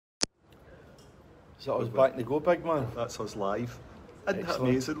Is that us back to go, big man? That's us live. Isn't that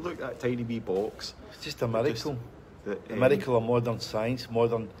Excellent. amazing? Look at that tiny wee box. It's just a miracle. The miracle of modern science,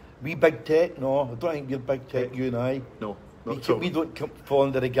 We big tech? No, I don't think we're big tech, you and I. No, We don't fall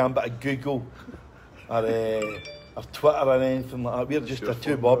under the gambit of Google or Twitter or anything like that. We're just a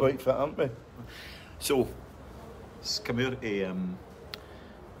two-bob outfit, aren't we? So, come here to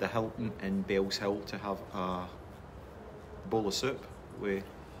the Hilton in Bells Hill to have a bowl of soup with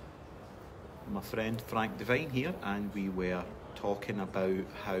my friend Frank Devine here, and we were talking about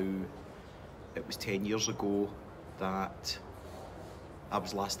how it was 10 years ago that I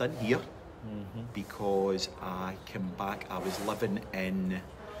was last in here because I came back. I was living in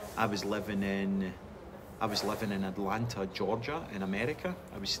Atlanta, Georgia, in America.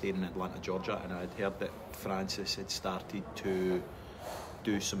 I was staying in Atlanta, Georgia, and I had heard that Francis had started to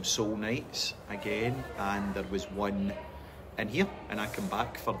do some soul nights again, and there was one in here, and I came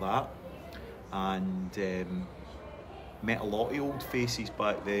back for that, and met a lot of old faces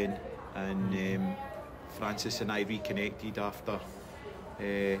back then, and Francis and I reconnected after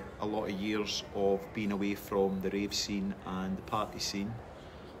a lot of years of being away from the rave scene and the party scene.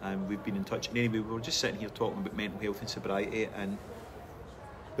 And we've been in touch. And anyway, we were just sitting here talking about mental health and sobriety, and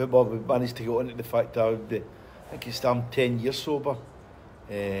we managed to get on to the fact that I think I'm 10 years sober.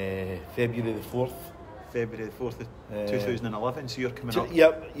 February the 4th. February the 4th of 2011, so you're coming up.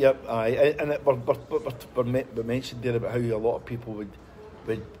 Yep, aye. And we mentioned there about how a lot of people would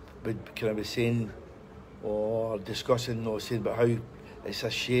kind of be saying or discussing or saying about how it's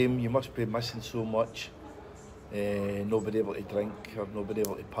a shame, you must be missing so much. Nobody able to drink or nobody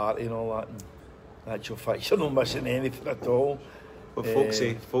able to party and all that. And in actual fact, you're not missing anything at all. Well, folks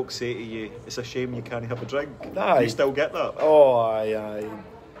say to you, it's a shame you can't have a drink. Aye. You still get that? Oh, aye.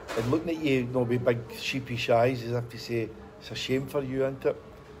 And looking at you, with big sheepish eyes, as if to say, it's a shame for you, isn't it?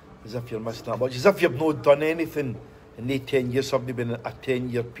 As if you're missing that much. As if you've not done anything in the 10 years, somebody been a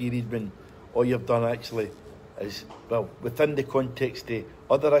 10-year period when all you've done actually is, well, within the context of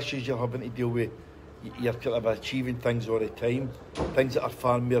other issues you're having to deal with, you're kind of achieving things all the time, things that are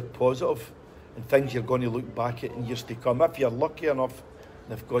far more positive, and things you're going to look back at in years to come. If you're lucky enough,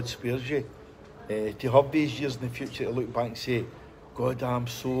 and if God spares you, to have these years in the future to look back and say, God, I'm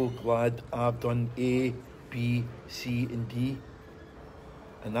so glad I've done A, B, C and D.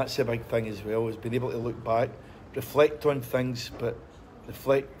 And that's a big thing as well, is being able to look back, reflect on things, but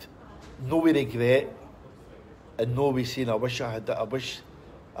reflect, no with regret, and no with saying, I wish I had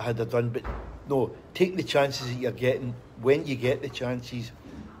done, but no, take the chances that you're getting when you get the chances,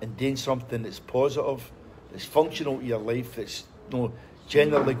 and doing something that's positive, that's functional to your life, that's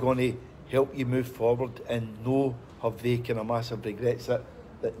generally going to help you move forward, and no have they kind of massive regrets that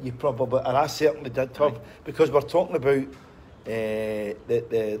you probably, and I certainly did have, because we're talking about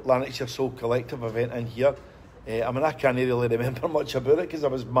the Lanarkshire Soul Collective event in here. I can't really remember much about it because I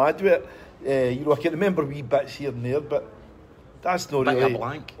was mad with it. I can remember wee bits here and there, but that's not really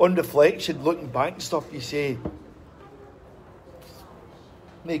blank. On reflection, looking back and stuff, you say,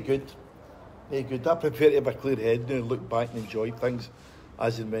 no good. I prefer to have a clear head now and look back and enjoy things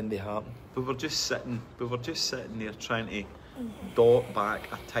as and when they happen. We were just sitting there trying to dot back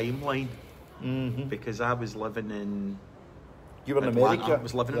a timeline, because I was living in. You were in Atlanta. America. I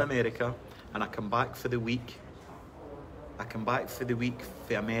was living in America, and I come back for the week.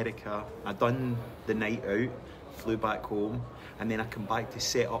 For America. I done the night out, flew back home, and then I come back to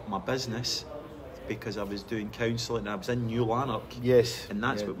set up my business because I was doing counselling. I was in New Lanark. Yes. And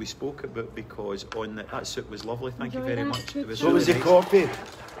that's what we spoke about, because that soup was lovely. Thank you very much. It was So was the nice. coffee.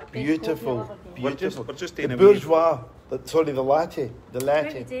 Beautiful. We're just doing the a bourgeois. The latte. What are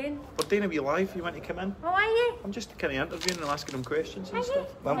you doing? We're doing a wee live. You want to come in? Oh, are you? I'm just kind of interviewing and asking them questions and Are stuff.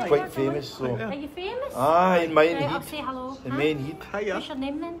 you? I'm quite famous, so. Are you famous? Aye, in main Right, I'll heat. say hello. In main heat. Hiya. What's your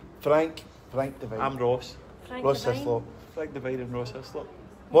name then? Frank Devine. I'm Ross. Frank Ross Devine. Hislop. Frank Devine and Ross Hislop.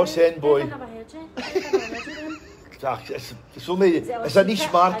 What's the end, boy? I've never heard you. I've never heard you then. It's a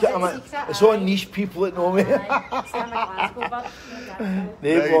niche market, it's all niche people that know me. Aye, see, I'm a Glasgow, but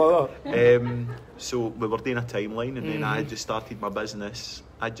No bother. So we were doing a timeline, and then I had just started my business.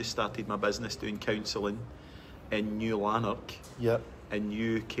 Doing counselling in New Lanark. Yep. And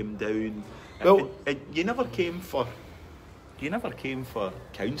you came down. Well, and you never came for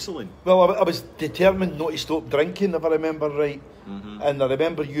counselling. Well, I was determined not to stop drinking, if I remember right. And I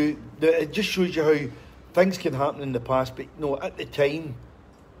remember it just shows you how things can happen in the past, but at the time,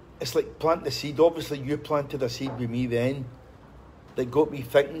 it's like planting a seed. Obviously, you planted a seed with me then that got me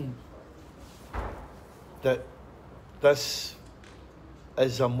thinking that this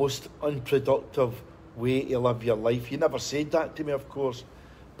is a most unproductive way to live your life. You never said that to me, of course,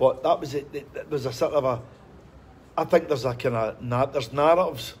 But that was it. There's a sort of a. I think there's a kind of there's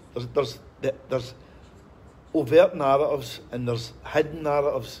narratives. There's overt narratives and there's hidden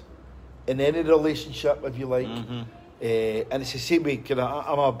narratives in any relationship, if you like. Mm-hmm. And it's the same way.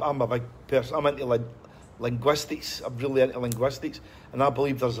 I'm a big person. I'm into linguistics. I'm really into linguistics, and I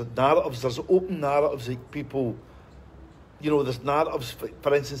believe there's narratives. There's open narratives that people. There's narratives.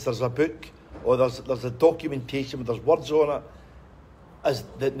 For instance, there's a book or there's a documentation where there's words on it. As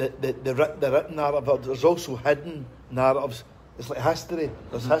the written narrative, there's also hidden narratives. It's like history.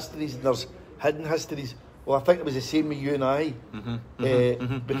 There's histories and there's hidden histories. Well, I think it was the same with you and I,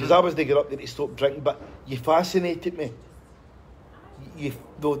 because I was to get up there to stop drinking, but you fascinated me.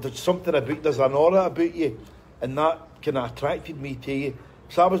 There's something about, there's an aura about you, and that kind of attracted me to you.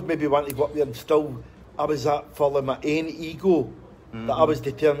 So I was maybe wanting to go up there and still, I was that full of my own ego, that I was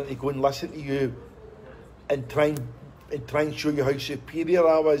determined to go and listen to you and try and show you how superior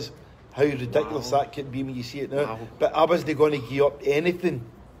I was, how ridiculous that can be when you see it now. But I wasn't going to give up anything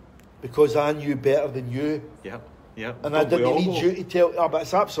because I knew better than you. Yeah. And I didn't need you to tell. But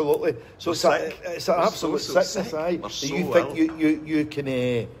it's absolutely. So it's an absolute sickness, aye. That you think you can.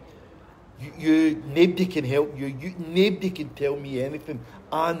 Nobody can help you. Nobody can tell me anything.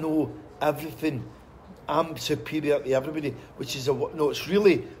 I know everything. I'm superior to everybody, which is it's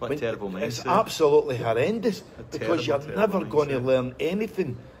really what a terrible mindset. It's absolutely horrendous because you're never going to learn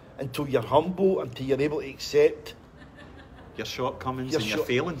anything until you're humble, until you're able to accept your shortcomings and your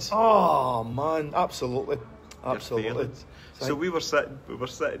failings. Oh man, absolutely. So we were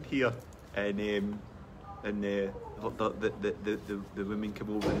sitting here, and the woman came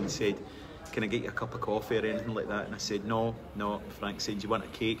over and said, "Can I get you a cup of coffee or anything like that?" And I said, "No." Frank said, "Do you want a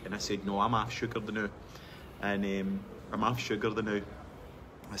cake?" And I said, "No, I'm half sugared now." And I'm half sugared now.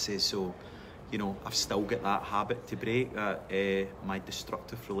 I said, "So, I've still got that habit to break, my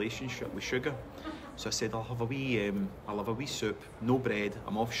destructive relationship with sugar." So I said, I'll have a wee soup, no bread.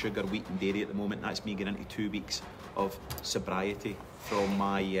 I'm off sugar, wheat and dairy at the moment. That's me getting into 2 weeks of sobriety from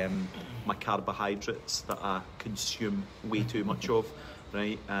my my carbohydrates that I consume way too much of,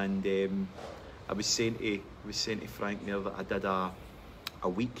 right? And I was saying to Frank there that I did a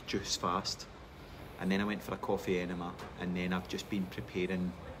week juice fast, and then I went for a coffee enema, and then I've just been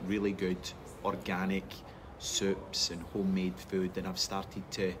preparing really good organic soups and homemade food, and I've started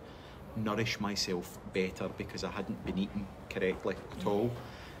to nourish myself better because I hadn't been eating correctly at all.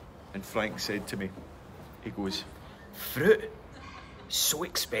 And Frank said to me, he goes, "Fruit, so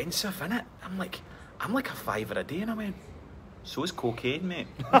expensive, isn't it?" I'm like a £5 a day, and I went, "So is cocaine, mate."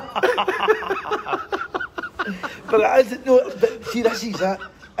 But see, this is that.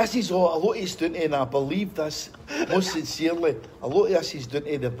 This is all. A lot of it's down to, and I believe this most sincerely. A lot of this is down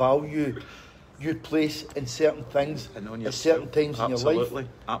to the value you place in certain things at certain times in your life.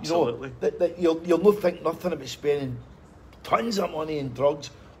 Absolutely. That you'll not think nothing about spending tons of money in drugs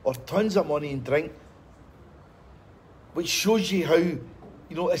or tons of money in drink, which shows you how,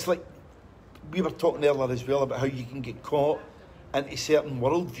 it's like we were talking earlier as well about how you can get caught into certain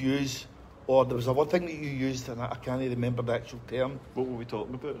worldviews, or there was a word thing that you used and I can't remember the actual term. What were we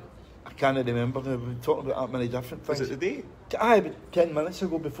talking about? I can't remember now. We've been talking about that many different things. Was it today? Aye, about 10 minutes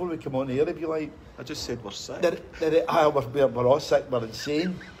ago before we come on air, if you like. I just said we're sick. We're all sick, we're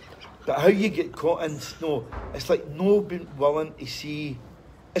insane. But how you get caught in, it's like no being willing to see.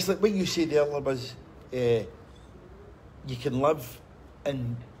 It's like what you said earlier was, you can live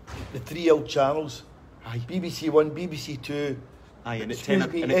in the 3 old channels. Aye. BBC One, BBC Two. Aye, and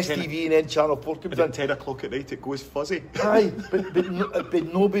STV and then Channel 4 comes in. At 10 o'clock at night it goes fuzzy. Aye, but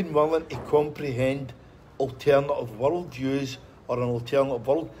no being willing to comprehend alternative worldviews or an alternative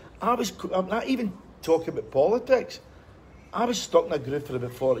world. I'm not even talking about politics. I was stuck in a groove for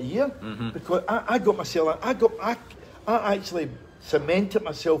about 40 years because I got myself, I actually cemented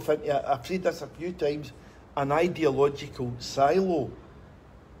myself into, I've said this a few times, an ideological silo.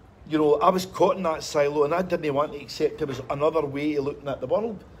 I was caught in that silo and I didn't want to accept there was another way of looking at the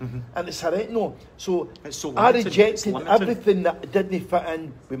world. And it's horrendous. So I rejected everything that didn't fit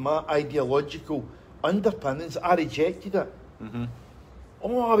in with my ideological underpinnings. I rejected it.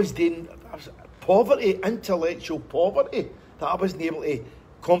 All I was doing, poverty, intellectual poverty, that I wasn't able to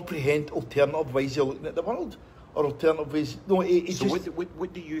comprehend alternative ways of looking at the world. Or alternative ways.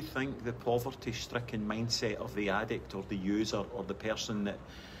 What do you think the poverty-stricken mindset of the addict or the user or the person that,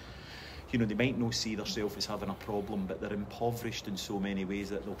 they might not see themselves as having a problem, but they're impoverished in so many ways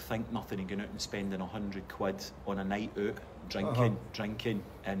that they'll think nothing of going out and spending £100 on a night out, drinking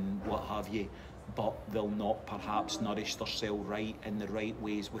and what have you, but they'll not perhaps nourish themselves right in the right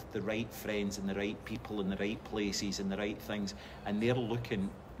ways with the right friends and the right people in the right places and the right things, and they're looking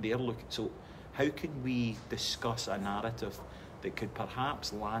they're looking. So how can we discuss a narrative that could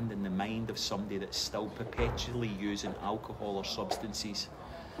perhaps land in the mind of somebody that's still perpetually using alcohol or substances,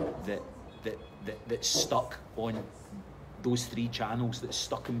 that's stuck on those 3 channels, that's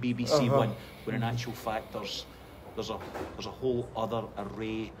stuck in BBC One, when in actual fact there's a whole other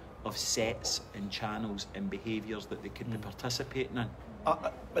array of sets and channels and behaviours that they could be participating in.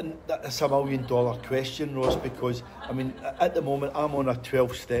 And that's $1 million question, Ross, because I mean at the moment I'm on a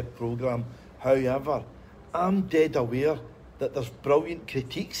 12-step programme. However, I'm dead aware that there's brilliant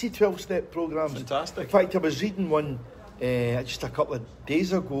critiques of 12-step programmes. Fantastic. In fact, I was reading one just a couple of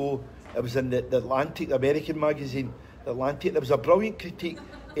days ago. It was in the Atlantic, the American magazine, the Atlantic. There was a brilliant critique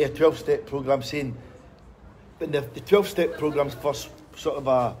of a 12-step programme saying when the 12-step programme's first sort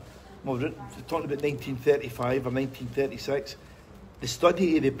of we're talking about 1935 or 1936, the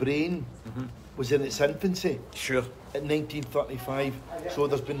study of the brain was in its infancy. Sure. In 1935, so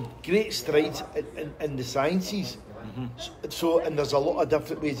there's been great strides in the sciences. So and there's a lot of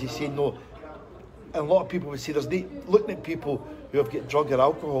different ways of saying no. And a lot of people would say looking at people who have got drug or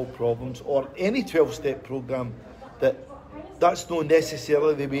alcohol problems or any 12-step programme, that's not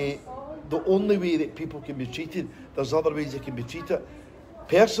necessarily the only way that people can be treated. There's other ways they can be treated.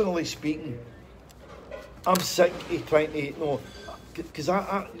 Personally speaking, I'm sick of trying to because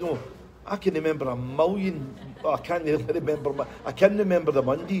I can remember a million. I can't remember. I can remember the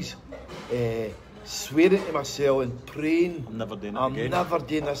Mondays, swearing to myself and praying. I'm never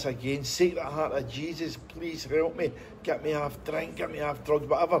doing this again. Sacred Heart of Jesus, please help me. Get me half drink. Get me half drugs.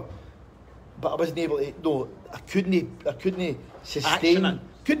 Whatever. But I wasn't able to. No, I couldn't sustain. Action it.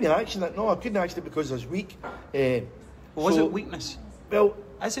 Couldn't action it. No, I couldn't action it because I was weak. Was it weakness? Well,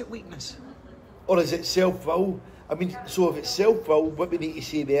 is it weakness? Or is it self-will? I mean, so if it's self-will, what we need to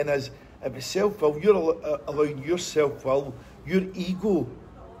say then is, if it's self-will, you're allowing your self-will, your ego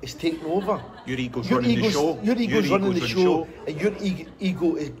is taking over. Your ego's running the show. Your ego's running the show, and your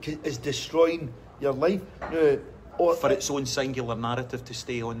ego is destroying your life. For its own singular narrative to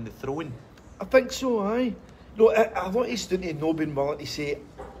stay on the throne. I think so, aye. No, I want to student to not being willing to say,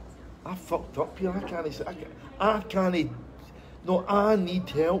 I fucked up here, I need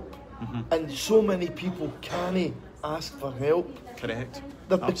help. And so many people can't ask for help. Correct.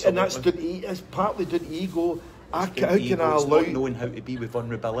 And that's partly due to ego. How can I allow... Not knowing how to be with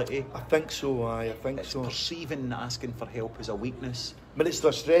vulnerability. I think so, I think it's so. Perceiving asking for help as a weakness. But it's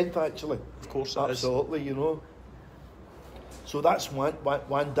their strength, actually. Of course it Absolutely, is. So that's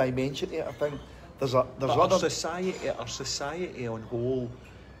one dimension to it, I think. There's other... Our society on whole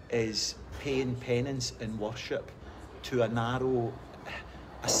is paying penance and worship to a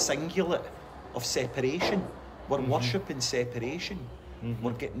singulate of separation. We're worshipping separation.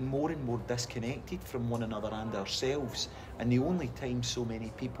 We're getting more and more disconnected from one another and ourselves. And the only time so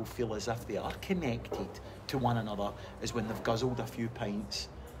many people feel as if they are connected to one another is when they've guzzled a few pints,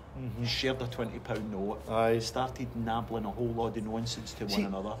 shared a £20 note, started nabbling a whole lot of nonsense to one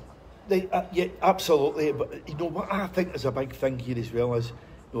another. Yeah, absolutely. But what I think is a big thing here as well is,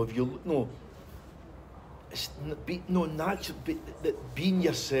 if you look, being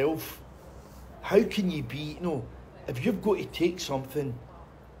yourself. How can you be? If you've got to take something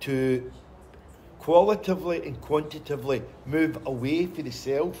to qualitatively and quantitatively move away from the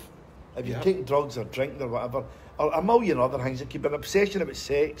self, if you're taking drugs or drinking or whatever, or a million other things, it could be an obsession about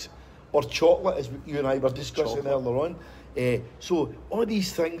sex or chocolate, as you and I were discussing earlier on. So all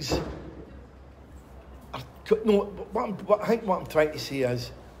these things are I think what I'm trying to say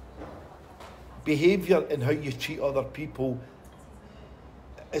is behaviour and how you treat other people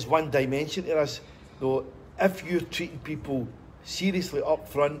is one dimension to this. If you're treating people seriously up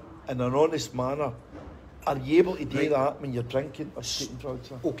front in an honest manner, are you able to do that when you're drinking or taking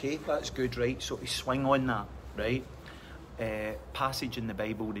drugs? Okay, that's good, right? So to swing on that, right? Passage in the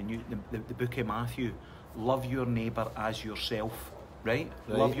Bible, the book of Matthew, love your neighbour as yourself, right?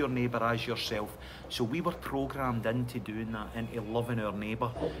 Love your neighbour as yourself. So we were programmed into doing that, into loving our neighbour.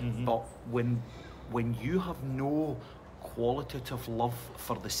 But when you have no qualitative love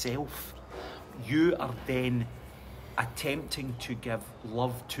for the self, you are then attempting to give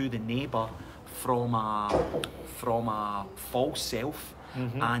love to the neighbour from a false self,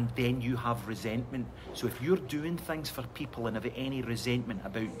 and then you have resentment. So if you're doing things for people and have any resentment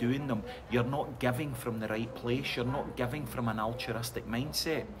about doing them, you're not giving from the right place. You're not giving from an altruistic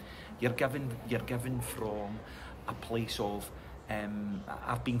mindset. You're giving from a place of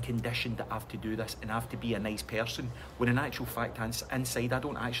I've been conditioned that I have to do this and I have to be a nice person, when in actual fact inside I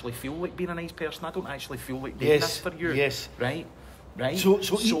don't actually feel like being a nice person. I don't actually feel like doing this for you. Yes. Right? So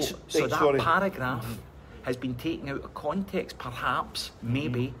that paragraph has been taken out of context, perhaps,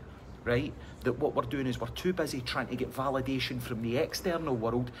 maybe, right? That what we're doing is we're too busy trying to get validation from the external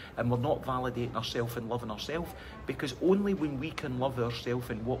world, and we're not validating ourselves and loving ourselves, because only when we can love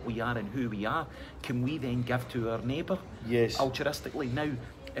ourselves and what we are and who we are, can we then give to our neighbour altruistically. Now,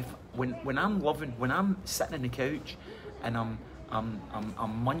 when I'm sitting on the couch and I'm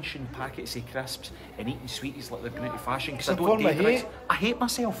munching packets of crisps and eating sweeties like they're going out of fashion because I don't do drugs. I hate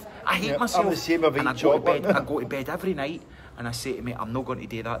myself. I hate myself. I'm the same. And I go to bed every night and I say to me, I'm not going to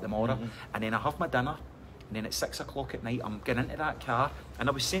do that tomorrow. And then I have my dinner, and then at 6 o'clock at night I'm getting into that car, and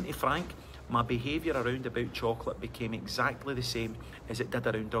I was saying to Frank, my behaviour around about chocolate became exactly the same as it did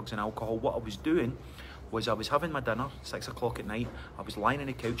around drugs and alcohol. What I was doing was I was having my dinner, 6 o'clock at night, I was lying on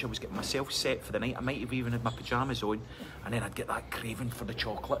the couch, I was getting myself set for the night, I might have even had my pyjamas on, and then I'd get that craving for the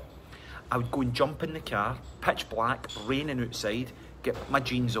chocolate. I would go and jump in the car, pitch black, raining outside, get my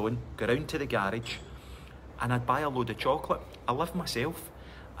jeans on, go round to the garage, and I'd buy a load of chocolate. I lived myself.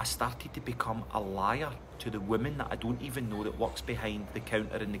 I started to become a liar to the woman that I don't even know that works behind the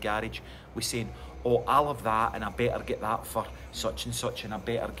counter in the garage, was saying, oh, I'll have that, and I better get that for such and such, and I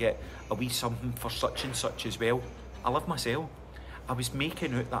better get a wee something for such and such as well. I lived myself. I was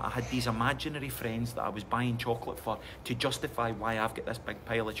making out that I had these imaginary friends that I was buying chocolate for to justify why I've got this big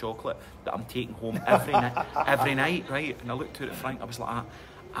pile of chocolate that I'm taking home every night, right? And I looked at Frank, I was like,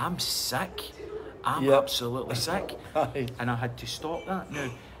 I'm sick. I'm absolutely sick. And I had to stop that. Now,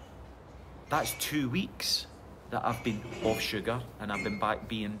 that's 2 weeks that I've been off sugar and I've been back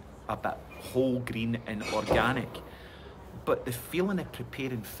being a bit whole green and organic. But the feeling of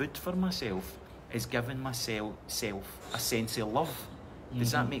preparing food for myself is giving myself a sense of love.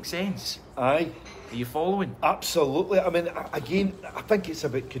 Does that make sense? Aye. Are you following? Absolutely. I mean, again, I think it's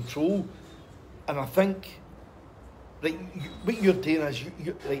about control. And I think what you're doing is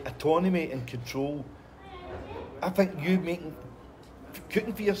like autonomy and control. I think you making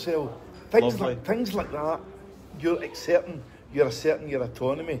cooking for yourself, things like that, you're asserting your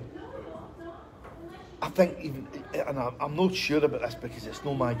autonomy. I think even, and I'm not sure about this because it's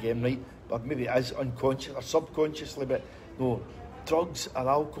not my game, right? But maybe it is unconscious or subconsciously. But no, drugs or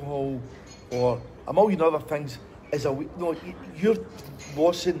alcohol or a million other things is you're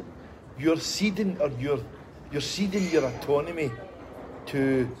losing, you're ceding your autonomy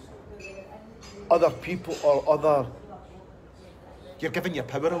to other people or other. You're giving your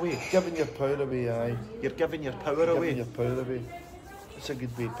power away. Giving your power away, aye. You're giving your power away. Giving your power away. That's a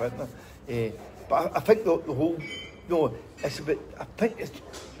good way of putting it. But I think the whole, it's a bit. I think it's.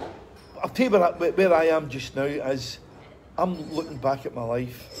 I'll tell you where I am just now is, I'm looking back at my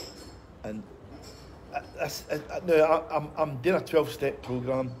life, and I'm doing a 12-step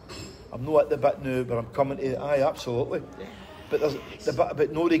program. I'm not at the bit now, but I'm coming to it. Aye, absolutely. But there's the bit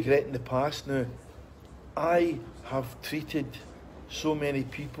about no regret in the past now. I have treated so many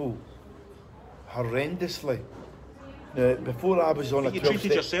people horrendously. Now, before I was on a 12-step... You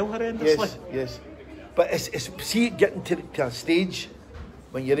treated yourself horrendously? Yes. But it's see it getting to a stage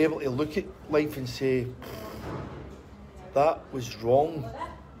when you're able to look at life and say, that was wrong.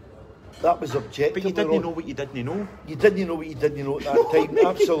 That was objectively But you didn't wrong. know what you didn't know. You didn't know what you didn't know at that time.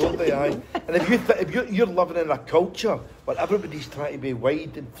 Absolutely, aye. And if you're living in a culture where everybody's trying to be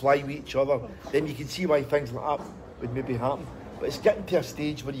wide and fly with each other, then you can see why things like that would maybe happen. But it's getting to a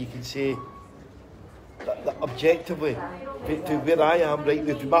stage where you can say that objectively, to where I am, right,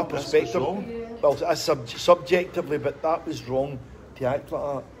 from my perspective, well, subjectively, but that was wrong to act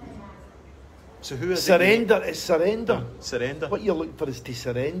like that. So who is surrender? It's surrender. Surrender. What you're looking for is to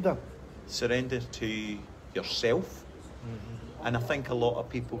surrender. Surrender to yourself. And I think a lot of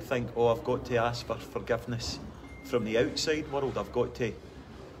people think, I've got to ask for forgiveness from the outside world. I've got to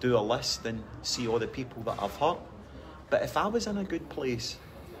do a list and see all the people that I've hurt. But if I was in a good place,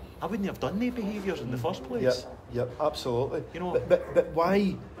 I wouldn't have done the behaviours in the first place. Yeah, absolutely. You know, but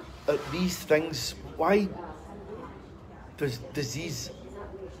why these things? Why does these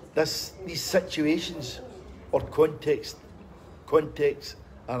situations or context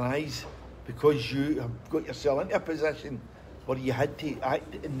arise? Because you have got yourself into a position where you had to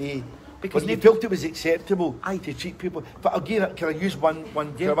act in the... Because you felt it was acceptable to treat people. But again, can I use one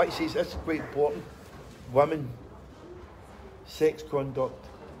yeah. I might say this is quite important. Women, sex conduct.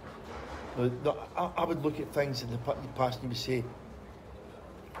 No, I would look at things in the past and you would say,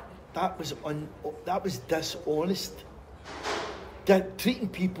 that was dishonest. Treating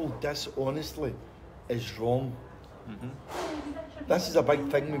people dishonestly is wrong. This is a big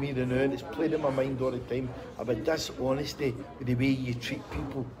thing with me now, and it's played in my mind all the time about dishonesty with the way you treat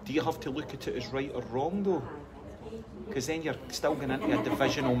people. Do you have to look at it as right or wrong though? Because then you're still going into a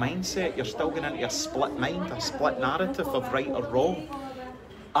divisional mindset, you're still going into a split mind, a split narrative of right or wrong.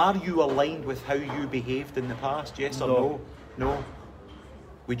 Are you aligned with how you behaved in the past, yes or no? No.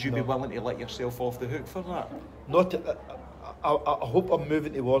 Would you be willing to let yourself off the hook for that? Not. I hope I'm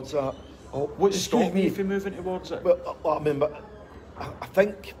moving towards that. What's stopping me from moving towards it? Well, I mean, I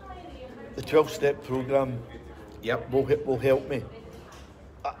think the 12-step programme will help me.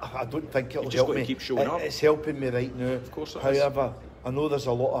 I don't think it'll help me. You just got to keep showing up. It's helping me right now. Of course it is. However, I know there's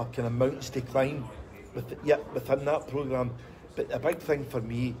a lot of kind of mountains to climb within that programme. But the big thing for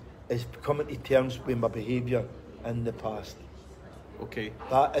me is coming to terms with my behaviour in the past. Okay.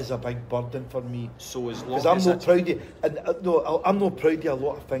 That is a big burden for me. So as long as I'm not proud of, I'm not proud of a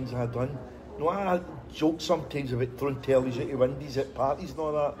lot of things I've done. You know, I joke sometimes about throwing tellies out of windows at parties and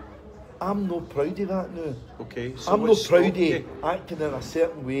all that. I'm not proud of that now. Okay. So I'm not proud of acting in a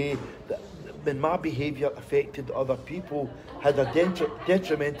certain way that when my behaviour affected other people, had a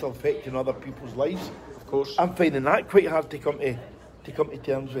detrimental effect on other people's lives. Of course. I'm finding that quite hard to come to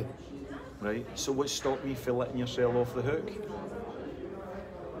terms with. Right. So what's stopped you from letting yourself off the hook?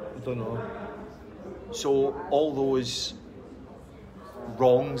 I don't know. So all those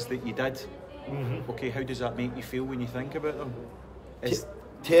wrongs that you did, Mm-hmm. okay, how does that make you feel when you think about them?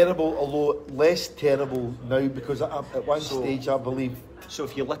 Terrible, although less terrible now, because at one stage I believe. So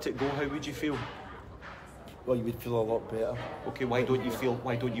if you let it go, how would you feel? Well, you would feel a lot better. Okay, why don't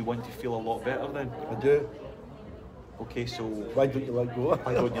you want to feel a lot better then? I do. Okay, so Why don't you let go?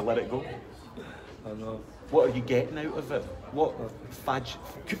 why don't you let it go? I know. What are you getting out of it? What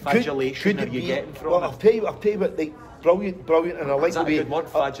flagellation are you getting from well, it? I'll tell you what, like, brilliant, and I like Is the that way. a good word,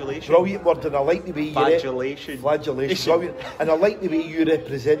 flagellation? Brilliant word, and I like the way you. Flagellation. Flagellation, brilliant. And I like the way you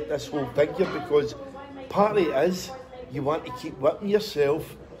represent this whole figure, because part of it is you want to keep whipping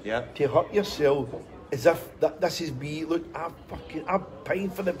yourself, to hurt yourself, as if this is me. Look, I'm paying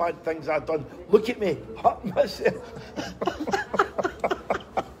for the bad things I've done. Look at me, hurting myself.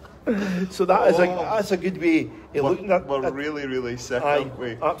 So that's a good way of looking at it. We're really, really sick, aren't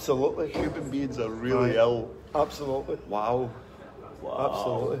we? Absolutely. Human beings are really ill. Absolutely. Wow.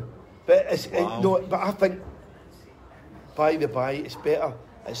 Absolutely. But but I think by the by, it's better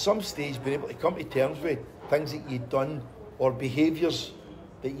at some stage being able to come to terms with things that you've done or behaviours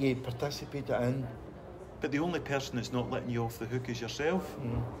that you participated in. But the only person that's not letting you off the hook is yourself.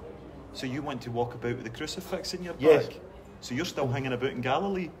 So you want to walk about with the crucifix in your back. So you're still hanging about in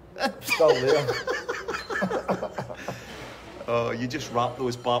Galilee. Still there. Oh, you just wrap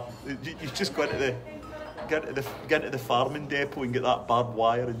those you just go into the farming depot and get that barbed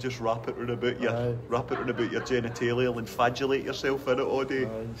wire and just wrap it around about your genitalia and flagellate yourself in it all day.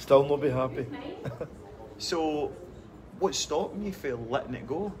 Still not be happy. So, what's stopping you from letting it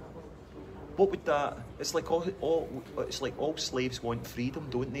go? What would that? It's like all slaves want freedom,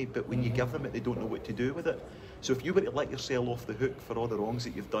 don't they? But when you give them it, they don't know what to do with it. So if you were to let yourself off the hook for all the wrongs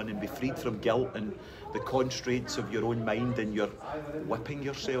that you've done and be freed from guilt and the constraints of your own mind, and you're whipping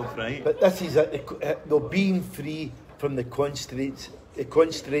yourself, right? But this is it, being free from the constraints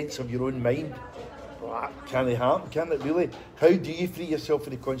of your own mind. Well, that can't happen, can it really? How do you free yourself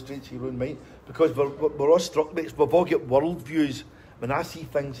from the constraints of your own mind? Because we're all struck, we've all got world views. When I see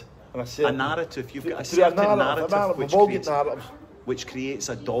things, and I say a narrative, you've got a certain narrative which creates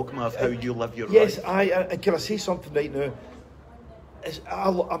a dogma of how you live your life. Yes, and can I say something right now?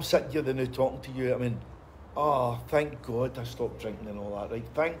 I'm sitting here now talking to you. I mean, thank God I stopped drinking and all that, right?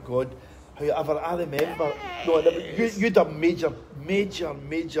 Thank God. However, I remember, you had a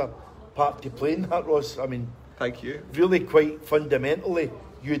major part to play in that, Ross. I mean, thank you. Really, quite fundamentally,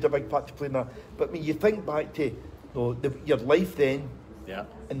 you had a big part to play in that. But when you think back to your life then,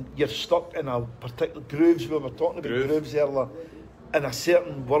 and you're stuck in a particular grooves. We were talking about grooves earlier. In a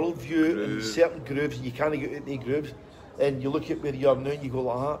certain worldview, in certain grooves, and you can't get out of the grooves, and you look at where you are now and you go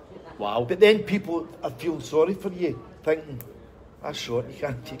like that. Wow. But then people are feeling sorry for you, thinking, that's short, you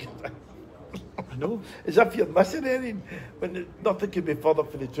can't take it. I know. As if you're missing anything, when nothing could be further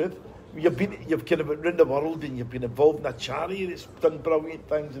from the truth. You've kind of been around the world, and you've been involved in a charity that's done brilliant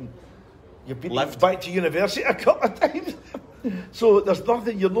things, and you've been back to university a couple of times. So there's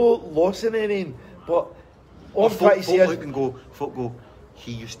nothing, you're not lost in anything, but folk go,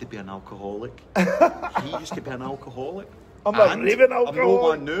 he used to be an alcoholic. He used to be an alcoholic. I'm a raving alcoholic. I'm no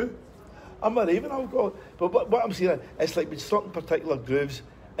one new. I'm a raving alcoholic. But what I'm saying, it's like being stuck in particular grooves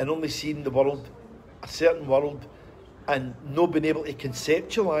and only seeing the world, a certain world, and not being able to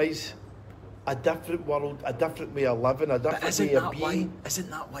conceptualise a different world, a different way of living, a different way of being. Isn't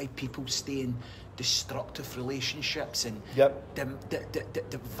that why people stay in destructive relationships and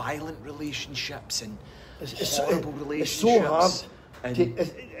the violent relationships? And horrible it's so hard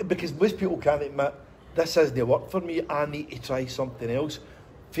relationships. because most people can't admit this isn't work for me. I need to try something else.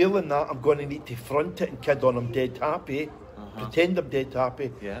 Failing that, I'm going to need to front it and kid on I'm dead happy, pretend I'm dead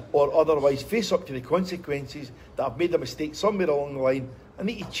happy, or otherwise face up to the consequences that I've made a mistake somewhere along the line. I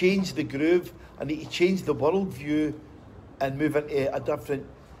need to change the groove. I need to change the worldview and move into a different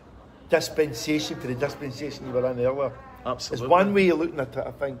dispensation for the dispensation you were in earlier. Absolutely. It's one way of looking at it,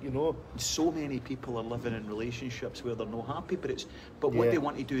 I think, you know. So many people are living in relationships where they're not happy, but what they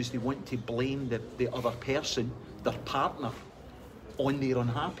want to do is they want to blame the other person, their partner, on their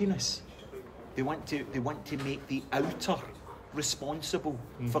unhappiness. They want to make the outer responsible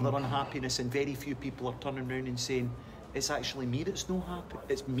for their unhappiness, and very few people are turning around and saying, it's actually me that's not happy,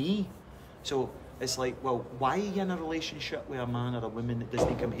 it's me. So it's like, well, why are you in a relationship with a man or a woman that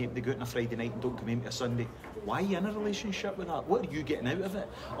doesn't come home, they go out on a Friday night and don't come home to a Sunday? Why are you in a relationship with that? What are you getting out of it?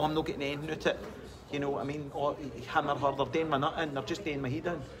 Oh, I'm not getting anything out of it. You know what I mean? Or him or her, they're doing my nut in, they're just doing my head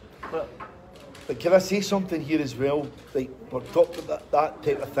in. But can I say something here as well? Like, we're talking about that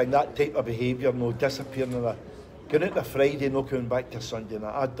type of thing, that type of behaviour, no disappearing on going out on a Friday, no coming back to Sunday. And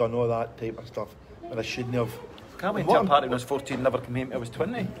I'd done all that type of stuff, and I shouldn't have. I went to a party when I was 14, never came home till I was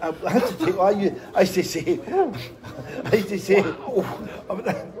 20. I had to take, I used to say, I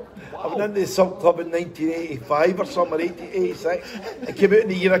went into the sub club in 1985 or something, or 86. I came out in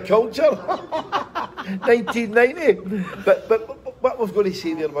the year of culture, 1990. But what I was going to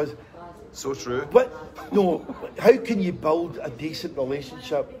say there was, so true. But no, how can you build a decent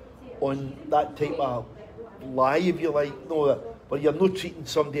relationship on that type of lie, if you like? No, where you're not treating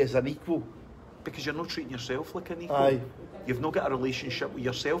somebody as an equal. Because you're not treating yourself like an equal. Aye. You've not got a relationship with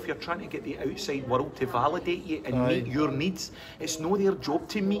yourself. You're trying to get the outside world to validate you and meet your needs. It's not their job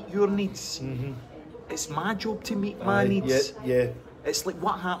to meet your needs. It's my job to meet my needs. Yeah. It's like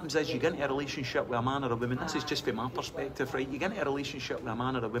what happens is you get into a relationship with a man or a woman. This is just from my perspective, right? You get into a relationship with a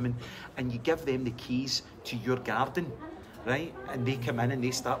man or a woman and you give them the keys to your garden, right? And they come in and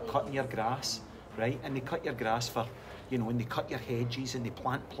they start cutting your grass, right? And they cut your grass for, you know, and they cut your hedges and they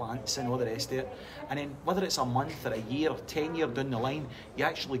plant plants and all the rest of it. And then whether it's a month or a year or 10 years down the line, you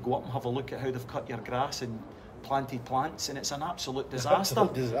actually go up and have a look at how they've cut your grass and planted plants, and it's an absolute disaster,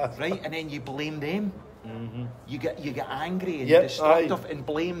 right? And then you blame them. You get angry and destructive and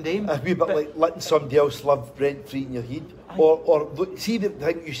blame them. A wee bit like letting somebody else live rent-free in your head. Or look, see the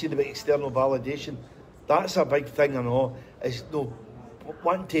thing you said about external validation. That's a big thing, I know, is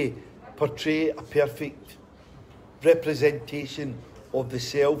wanting to portray a perfect representation of the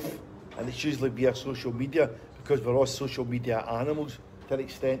self, and it's usually via social media, because we're all social media animals to an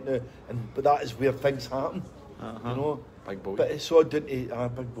extent now, but that is where things happen, you know. Big boy. But it's so down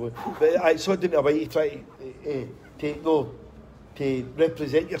to big boy. But it's so down to why you try to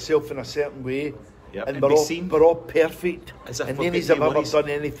represent yourself in a certain way. Yep. And And we're all perfect, as if and we're none of us getting have ever worries. done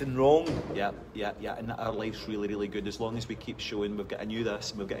anything wrong. Yeah, and our life's really, really good as long as we keep showing we've got a new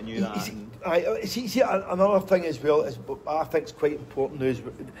this and we've got a new that. See, another thing as well is I think is quite important now is,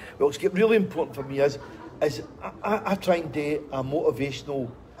 well, it's really important for me is I try and do a motivational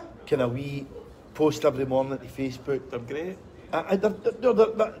kind of wee post every morning to Facebook. They're great. But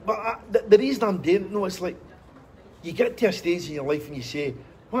the reason I'm doing it, it's like you get to a stage in your life and you say,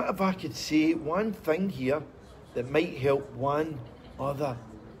 what if I could say one thing here that might help one other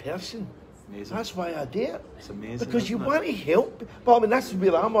person? Amazing. That's why I do it. It's amazing. Because you isn't want to help. But I mean, that's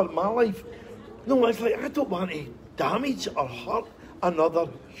where I'm at in my life. No, it's like I don't want to damage or hurt another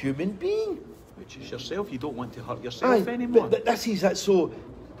human being. Which is yourself. You don't want to hurt yourself anymore. But this is it. So,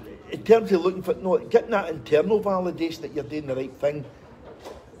 in terms of looking for, getting that internal validation that you're doing the right thing,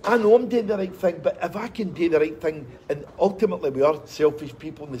 I know I'm doing the right thing, but if I can do the right thing, and ultimately we are selfish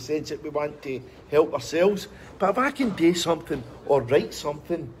people in the sense that we want to help ourselves, but if I can do something or write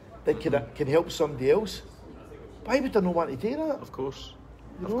something that can help somebody else, why would I not want to do that? Of course.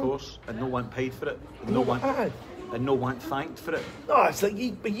 You Of know? course. And no one paid for it. And Aye. no one thanked for it. No, it's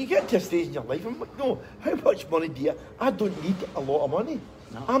like, but you get to a stage in your life, I'm like, no, how much money do you? I don't need a lot of money.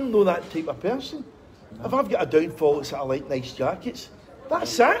 No. I'm not that type of person. No. If I've got a downfall, it's that I like nice jackets.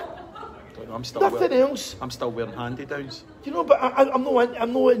 That's it. I'm still Nothing else. I'm still wearing hand-me-downs. You know, but I'm not.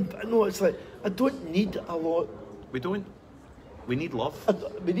 No, it's like I don't need a lot. We don't. We need love.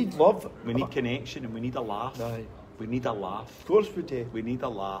 We need love. We need connection, and we need a laugh. Aye. We need a laugh. Of course we do. We need a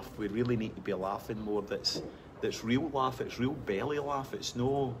laugh. We really need to be laughing more. That's real laugh. It's real belly laugh. It's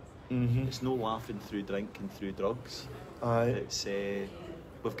no. It's no laughing through drink and through drugs. Aye. It's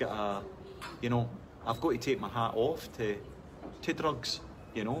we've got a. You know, I've got to take my hat off to drugs.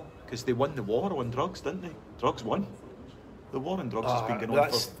 You know, because they won the war on drugs, didn't they? Drugs won. The war on drugs has been going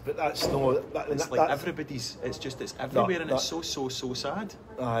on for... But that's no... It's like everybody's... It's everywhere, and it's so sad.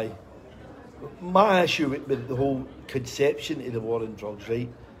 Aye. My issue with the whole conception of the war on drugs, right?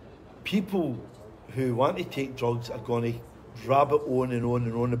 People who want to take drugs are going to rabbit on and on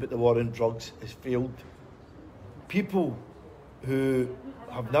and on about the war on drugs has failed. People who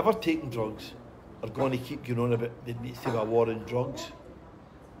have never taken drugs are going to keep going on about there needs to be a war on drugs.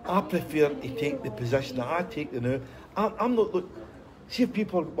 I prefer to take the position that I take now. I'm not... Look, see, if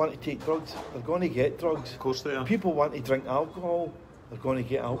people want to take drugs, they're going to get drugs. Of course they are. People want to drink alcohol, they're going to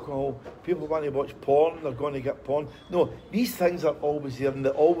get alcohol. People want to watch porn, they're going to get porn. No, these things are always there and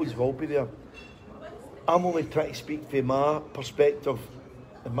they always will be there. I'm only trying to speak from my perspective,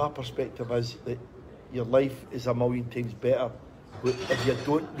 and my perspective is that your life is a million times better if you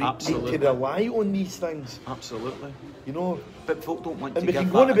don't need to rely on these things. Absolutely. You know? But folk don't want to give that a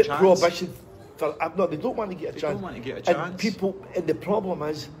chance. And we can go on about prohibition. No, they don't want to get a chance. They don't want to get a chance. And the problem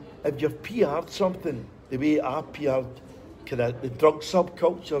is, if you've PR'd something, the way I PR'd kind of the drug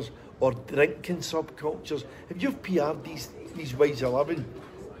subcultures or drinking subcultures, if you've PR'd these ways of living,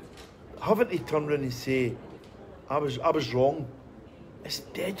 having to turn around and say, I was wrong, it's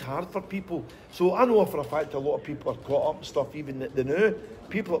dead hard for people. So I know for a fact a lot of people are caught up in stuff even that they know.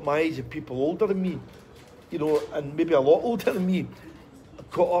 People at my age and people older than me, you know, and maybe a lot older than me, are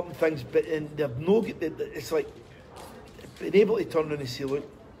caught up in things, but they've no, it's like being able to turn around and say, look,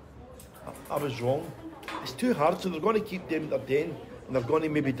 I was wrong. It's too hard, so they're going to keep doing what they're doing, and they're going to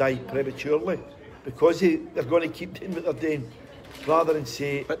maybe die prematurely because they're going to keep doing what they're doing, rather than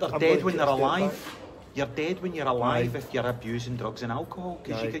say... But they're dead when they're alive. You're dead when you're alive if you're abusing drugs and alcohol,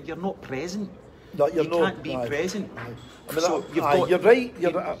 because you're not present. No, you can't be present. I mean, so you're right.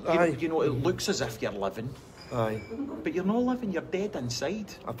 You know, it looks as if you're living. Aye. But you're not living, you're dead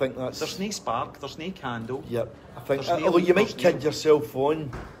inside. I think that's... There's no spark, there's no candle. Yep. I think... Although you might kid yourself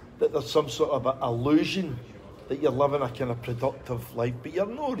on that there's some sort of a illusion that you're living a kind of productive life, but you're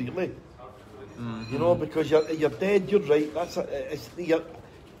not really. Mm-hmm. You know, because you're dead, you're right. That's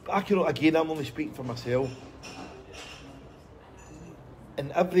again, I'm only speaking for myself.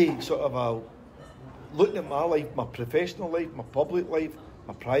 In every sort of looking at my life, my professional life, my public life,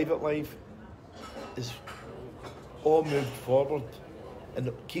 my private life, is all moved forward, and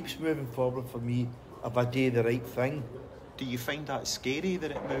it keeps moving forward for me if I do the right thing. Do you find that scary that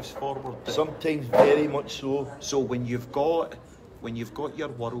it moves forward? Sometimes, very much so. So when you've got your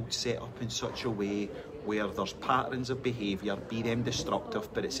world set up in such a way where there's patterns of behaviour, be them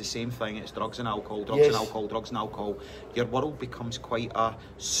destructive, but it's the same thing, it's drugs and alcohol, drugs and alcohol, drugs and alcohol, your world becomes quite a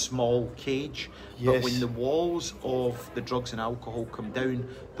small cage. Yes. But when the walls of the drugs and alcohol come down,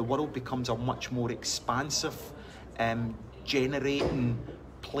 the world becomes a much more expansive, generating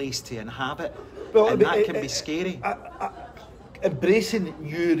place to inhabit. Well, and that can be scary. Embracing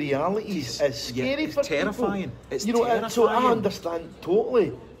new realities is scary for terrifying. people. It's terrifying. So I understand totally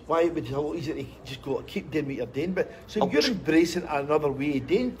why it would be a lot easier to just go keep doing what you're doing. But so you're embracing another way of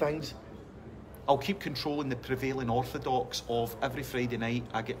doing things. I'll keep controlling the prevailing orthodox of every Friday night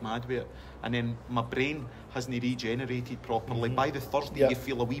I get mad with it, and then my brain hasn't regenerated properly. By the Thursday you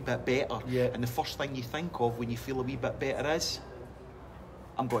feel a wee bit better, and the first thing you think of when you feel a wee bit better is,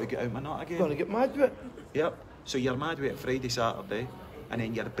 I'm going to get out my nut again. Going to get mad with it. Yep. So you're mad with it Friday, Saturday, and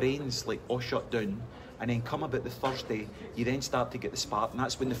then your brain's like all shut down, and then come about the Thursday, you then start to get the spark, and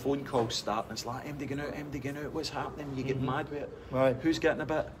that's when the phone calls start, and it's like, MD going out, what's happening? You get mad with it. Right. Who's getting a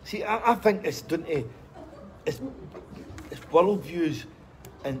bit? See, I think it's down to it's worldviews,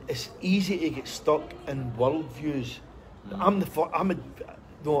 and it's easy to get stuck in worldviews. I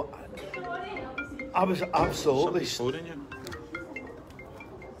was absolutely... Somebody's phoning you.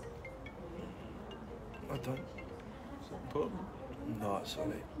 I don't. No, it's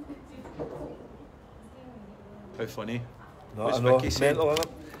alright. How funny. No, What's I know. Vicky said? Mental, innit?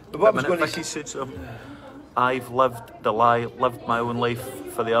 But what I was going to Vicky said something. I've lived the lie, lived my own life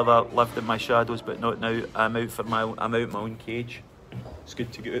for the other, lived in my shadows, but not now. I'm out my own cage. It's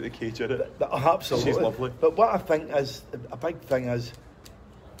good to get out of the cage, isn't it? Absolutely. She's lovely. But what I think is, a big thing is,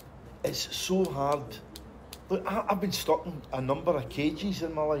 it's so hard. Look, I've been stuck in a number of cages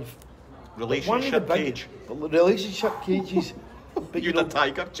in my life. Relationship cage. Relationship cages. But You're the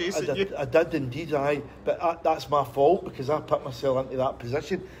tiger chasing you. I did indeed, aye. But that's my fault because I put myself into that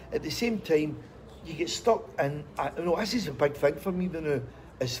position. At the same time, you get stuck in... this is a big thing for me now,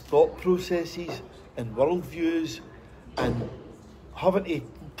 is thought processes and worldviews, and having to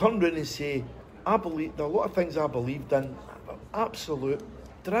turn around and say, there are a lot of things I believed in, absolute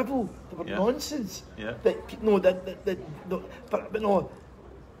drivel. They were nonsense. Yeah. But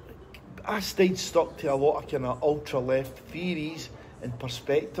I stayed stuck to a lot of kind of ultra-left theories and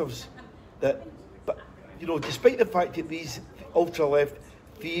perspectives that, but you know, despite the fact that these ultra-left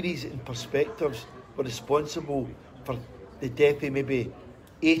theories and perspectives were responsible for the death of maybe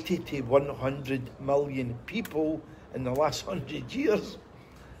 80 to 100 million people in the last 100 years,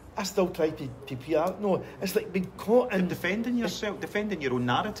 I still try to PR. No, it's like being caught in... Defending yourself, defending your own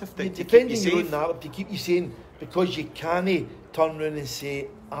narrative to keep you defending safe. your own narrative to keep you sane, because you can't turn around and say,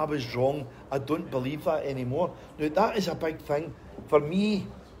 I was wrong, I don't believe that anymore. Now, that is a big thing. For me,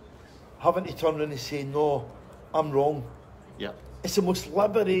 having to turn around and say, no, I'm wrong. Yeah. It's the most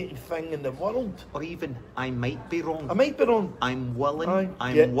liberating thing in the world. Or even, I might be wrong. I might be wrong. I'm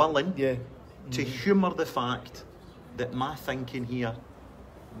willing Yeah. to humour the fact that my thinking here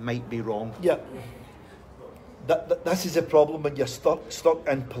might be wrong. Yeah. This is the problem when you're stuck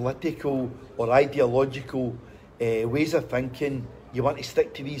in political or ideological ways of thinking. You want to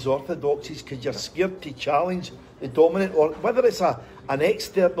stick to these orthodoxies because you're scared to challenge the dominant, or whether it's an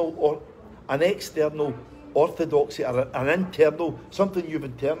external orthodoxy or an internal, something you've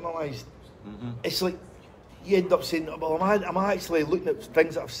internalised. Mm-hmm. It's like you end up saying, well, am I actually looking at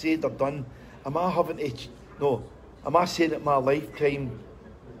things that I've said or done? Am I having to... No. Am I saying that my lifetime...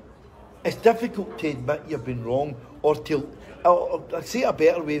 It's difficult to admit you've been wrong, or I'd say a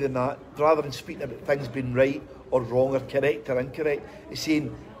better way than that, rather than speaking about things being right or wrong or correct or incorrect, is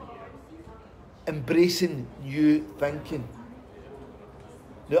saying embracing new thinking.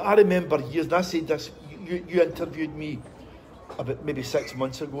 Now, I remember years, and I said this, you interviewed me about maybe 6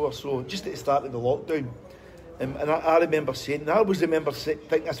 months ago or so, just at the start of the lockdown. And I remember saying, and I always remember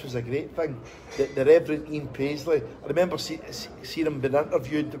thinking this was a great thing, that the Reverend Ian Paisley, I remember seeing him being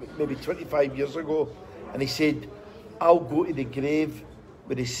interviewed maybe 25 years ago, and he said, I'll go to the grave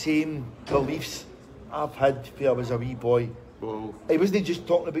with the same beliefs I've had when I was a wee boy. Whoa. He wasn't just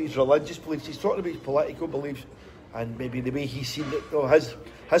talking about his religious beliefs, he's talking about his political beliefs, and maybe the way he's seen it,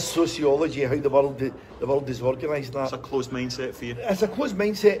 his sociology, how the world is organised. It's a closed mindset for you. It's a closed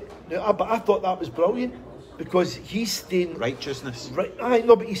mindset, but I thought that was brilliant, because he's staying... Righteousness. Right,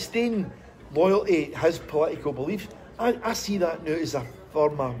 but he's staying loyal to his political beliefs. I see that now as a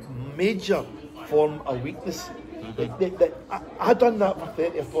major form of weakness. I done that for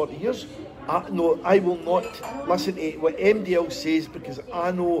 30 or 40 years. I will not listen to what MD else says, because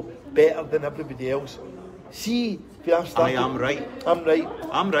I know better than everybody else. See, I am right. I'm right.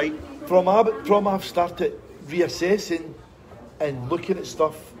 I'm right. From I've started reassessing and looking at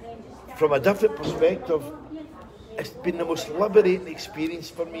stuff from a different perspective, it's been the most liberating experience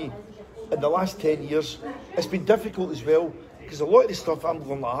for me in the last 10 years. It's been difficult as well, because a lot of the stuff I'm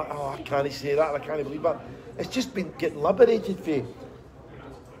going like, oh, I can't say that, I can't believe that. It's just been getting liberated for.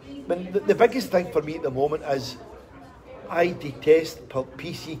 But the biggest thing for me at the moment is I detest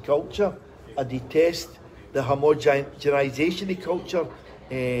PC culture. I detest the homogenisation of culture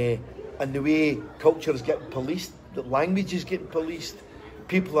and the way culture is getting policed, the language is getting policed.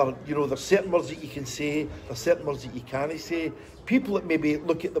 People are, there's certain words that you can say, there's certain words that you can't say. People that maybe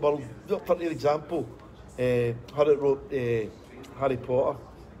look at the world, for example, her that wrote Harry Potter.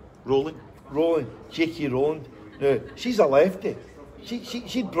 Rowling, J.K. Rowling. Now, she's a lefty.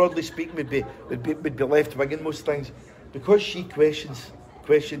 She broadly speaking would be left wing in most things, because she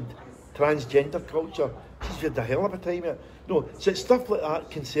questioned transgender culture. She's had the hell of a time at it. No, so stuff like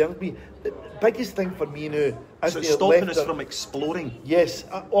that concerns me. The biggest thing for me now is so it's stopping us from exploring. Yes.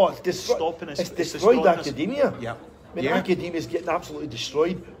 It's destroyed academia. Yeah. I mean, academia is getting absolutely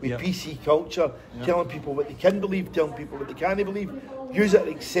destroyed with PC culture, telling people what they can believe, telling people what they can't believe, views that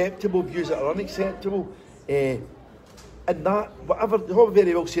are acceptable, views that are unacceptable. And that, however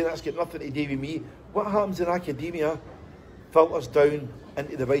very well saying that's got nothing to do with me, what happens in academia filters down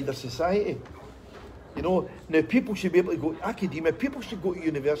into the wider society. Now people should be able to go to academia, people should go to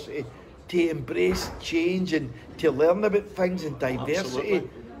university to embrace change and to learn about things and diversity. Absolutely.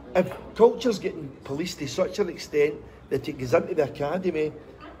 If culture's getting policed to such an extent that it goes into the academy,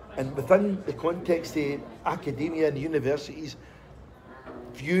 and within the context of academia and universities,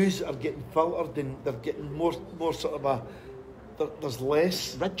 views are getting filtered and they're getting more sort of there's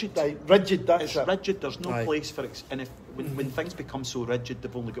less... Rigid. Rigid, that's it's it. rigid, there's no place for... And when things become so rigid,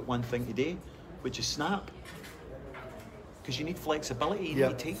 they've only got one thing to do, which is snap. Because you need flexibility, you need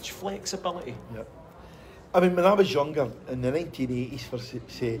to teach flexibility. Yeah. I mean, when I was younger, in the 1980s, for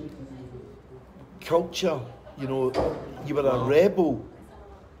say, culture, you were a rebel.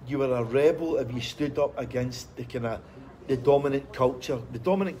 You were a rebel if you stood up against the dominant culture. The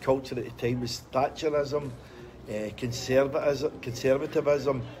dominant culture at the time was Thatcherism,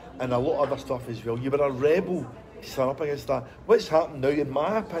 conservatism, and a lot of other stuff as well. You were a rebel to stand up against that. What's happened now, in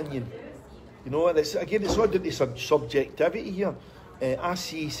my opinion, You know, and it's all down to subjectivity here. I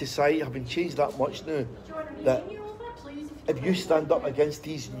see society having changed that much now that if you stand up against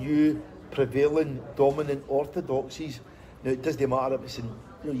these new prevailing dominant orthodoxies, now it doesn't matter if it's in,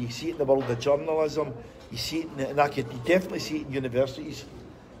 you know, you see it in the world of journalism, you see it you definitely see it in universities,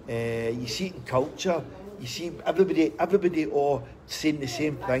 you see it in culture, you see everybody all saying the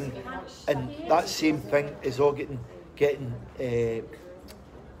same thing, and that same thing is all getting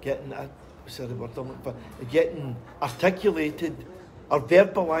getting articulated or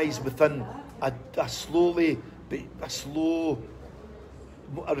verbalised within a slow,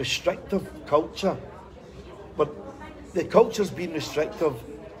 restrictive culture. But the culture's been restrictive,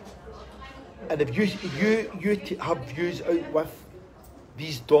 and if you have views out with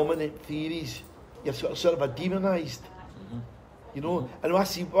these dominant theories, you're sort of demonised. You know, and what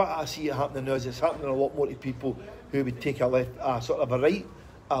I see it happening now is it's happening a lot more to people who would take a right of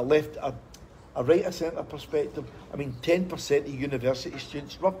centre perspective. I mean, 10% of university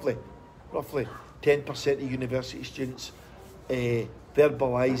students, roughly 10% of university students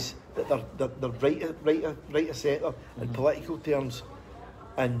verbalise that they're right of centre in political terms.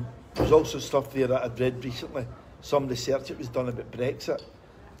 And there's also stuff there that I've read recently, some research that was done about Brexit,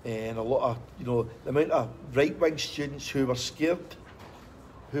 and a lot of, you know, the amount of right-wing students who were scared,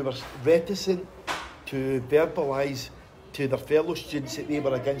 who were reticent to verbalise to their fellow students that they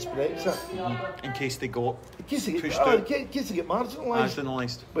were against Brexit. In case they got pushed out. In case they get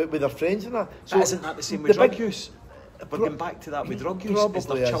marginalised with their friends and that. So isn't that the same with drug use? We're going back to that with drug use. Is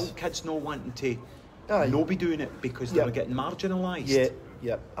there kids not wanting to not be doing it because they were getting marginalised?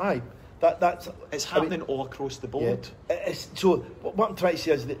 Yeah, aye. That's it's happening all across the board. Yeah. So what I'm trying to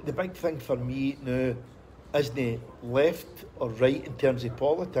say is that the big thing for me now isn't left or right in terms of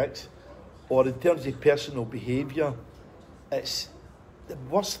politics or in terms of personal behaviour. It's the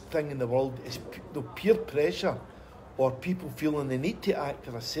worst thing in the world is the peer pressure or people feeling the need to act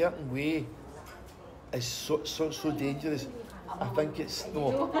in a certain way is so dangerous. I think it's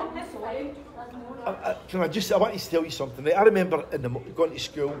no. I want to tell you something. I remember going to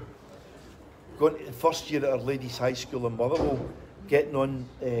school, going to the first year at our ladies' high school in Motherwell, getting on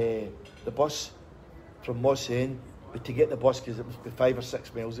the bus from Moss End, but to get the bus because it was 5 or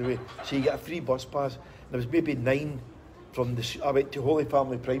 6 miles away. So you get a free bus pass. And there was maybe 9 from I went to Holy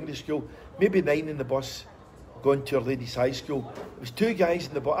Family Primary School, maybe 9 in the bus going to our ladies' high school. There was 2 guys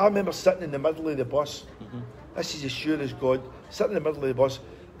in the bus. I remember sitting in the middle of the bus. This is as sure as God. Sitting in the middle of the bus.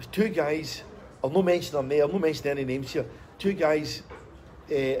 There was 2 guys. I'll not mention their name. I'll not mention any names here. 2 guys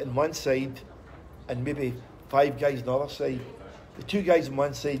on one side and maybe 5 guys on the other side. The 2 guys on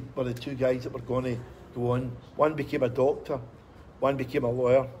one side were the 2 guys that were going to go on. One became a doctor. One became a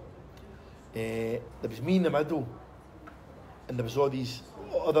lawyer. There was me in the middle. And there was all these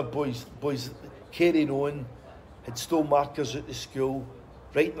other boys carrying on, had stole markers at the school,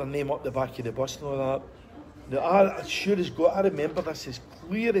 writing their name up the back of the bus and all that. Now, as sure as God, I remember this as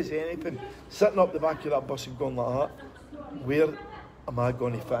clear as anything, sitting up the back of that bus and going like that, where am I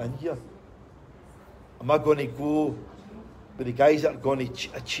going to fit in here? Am I going to go with the guys that are going to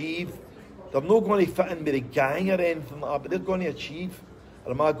achieve? They're not going to fit in with a gang or anything like that, but they're going to achieve.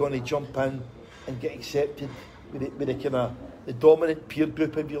 Or am I going to jump in and get accepted with the kind of the dominant peer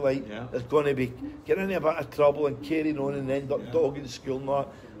group, if you like, that's going to be getting into a bit of trouble and carrying on and end up dogging school and that.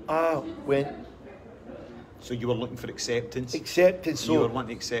 I went. So you were looking for acceptance? Acceptance. You were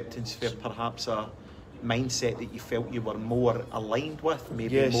wanting acceptance for perhaps a mindset that you felt you were more aligned with,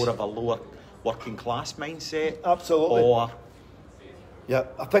 maybe more of a lower working class mindset? Absolutely. Or... Yeah,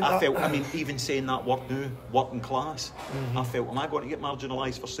 I felt, I mean, even saying that word now, working class, I felt, am I going to get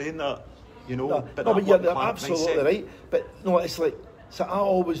marginalised for saying that? You know, no, but you're absolutely right. But no, it's like, so I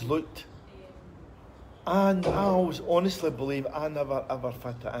always looked, and I always honestly believe I never ever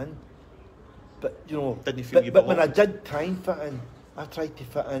fit it in. But you know, didn't you feel but when I did try and fit in, I tried to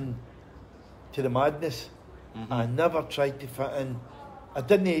fit in to the madness. I never tried to fit in. I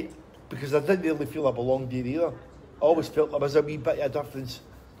didn't, because I didn't really feel I belonged there either. I always felt there was a wee bit of difference.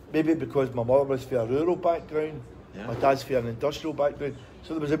 Maybe because my mother was from a rural background, my dad's from an industrial background.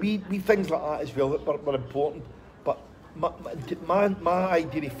 So there was a wee things like that as well that were important. But my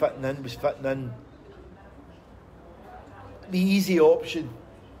idea of fitting in was fitting in the easy option.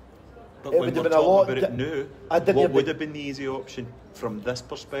 But when we're talking about it now, what would have been the easy option from this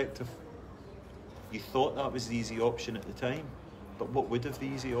perspective? You thought that was the easy option at the time, but what would have the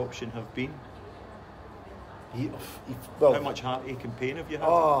easy option have been? Well, how much heartache and pain have you had?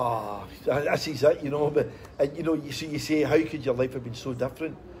 Oh, that's it, you know. But you know, you say, how could your life have been so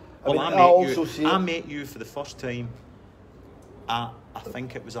different? I met you for the first time at I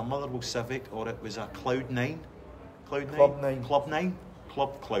think it was a Motherwell Civic or it was a Cloud 9. Club 9.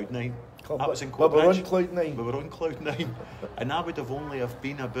 Cloud 9. That was in We were on Coatbridge. Cloud 9. We were on Cloud 9. And I would have only have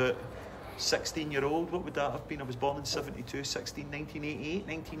been about 16-year-old. What would that have been? I was born in 72, 1988,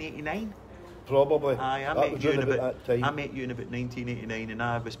 1989. Probably. Aye, I That met was you in around about about that time. I met you in about 1989, and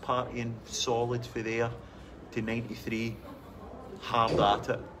I was partying solid for there to 93, hard at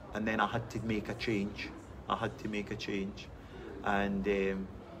it, and then I had to make a change. And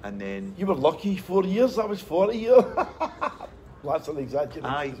then You were lucky, 4 years, that was 40 years. That's an exaggeration.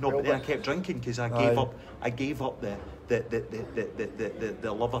 aye, no, but then I kept drinking because I gave up the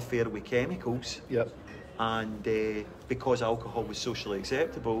love affair with chemicals. Yep. And because alcohol was socially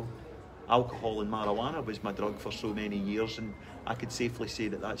acceptable, alcohol and marijuana was my drug for so many years, and I could safely say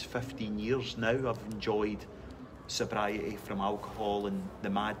that that's 15 years now I've enjoyed sobriety from alcohol and the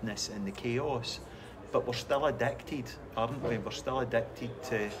madness and the chaos. But we're still addicted, aren't we? We're still addicted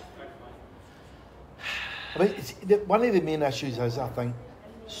to... I mean, one of the main issues is, I think,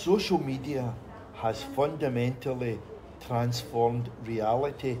 social media has fundamentally transformed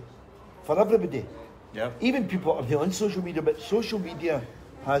reality for everybody. Yeah. Even people are on social media, but social media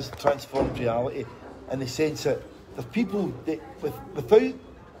has transformed reality in the sense that there's people that without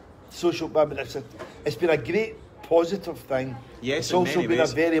social, I mean, it's been a great positive thing. Yes, it's in also many been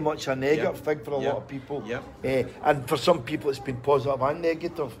ways. a very much a negative Yep. thing for a Yep. lot of people. Yep. And for some people it's been positive and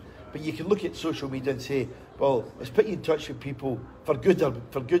negative. But you can look at social media and say, well, it's put you in touch with people for good or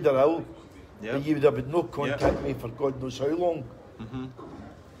ill. Yep. But you would have had no contact with me for God knows how long.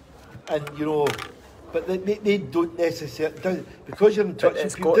 And but they don't necessarily, because you're in touch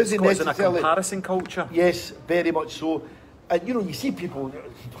with people, It's doesn't got us in a necessarily. comparison culture. Yes, very much so. And you see people,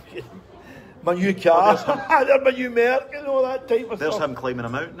 my new car, my new Merc, that type of There's stuff. him climbing a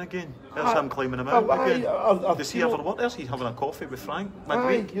mountain again. Aye, Does he ever work there? He's having a coffee with Frank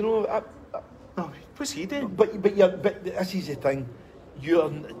Aye, midweek. Oh, what's he doing? but this is the thing.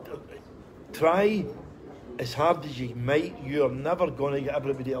 Try as hard as you might, you're never going to get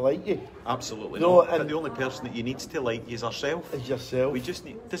everybody to like you. Absolutely No, not. and- But the only person that you need to like is ourselves. It's yourself. We just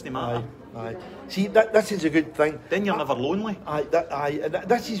need, doesn't matter. Aye. See, this is a good thing. Then you're never lonely. And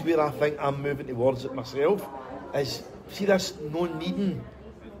this is where I think I'm moving towards it myself. Is see this no needing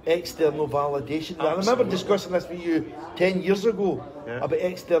external validation. I remember Absolutely. discussing this with you 10 years ago about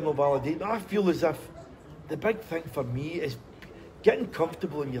external validation. I feel as if the big thing for me is getting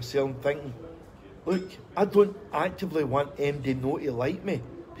comfortable in yourself and thinking, look, I don't actively want MD not to like me.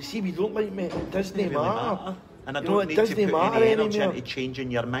 But see, if you don't like me, it doesn't Really matter. And I You don't know, it need to doesn't put matter any energy anymore. into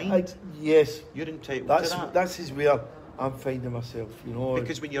changing your mind. Yes, You're entitled that's to that. this is where I'm finding myself.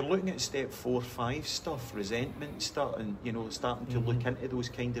 Because when you're looking at step 4, 5 stuff, resentment stuff, and starting to look into those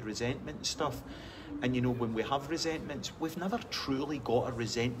kind of resentment stuff, and when we have resentments, we've never truly got a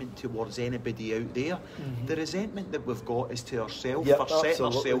resentment towards anybody out there. The resentment that we've got is to ourselves Yep, for setting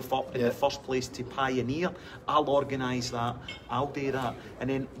absolutely. ourselves up in the first place to pioneer. I'll organise that, I'll do that, and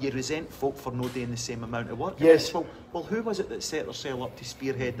then you resent folk for not doing the same amount of work. And Yes. it's, well, who was it that set themselves up to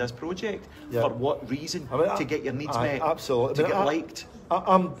spearhead this project? Yeah. For what reason? I mean, to get your needs aye, met, absolutely. to I mean, get liked.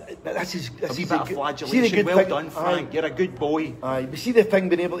 This is A wee the bit of good- flagellation. see the good Well thing- done, Frank. aye. You're a good boy. Aye, but see the thing,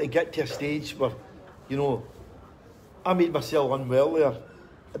 being able to get to a stage where, I made myself unwell there.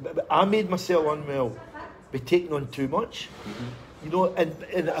 But I made myself unwell by taking on too much.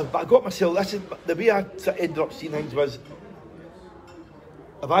 And I got myself, this is, the way I ended up seeing things was,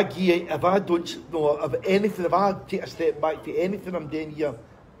 if I take a step back to anything I'm doing here,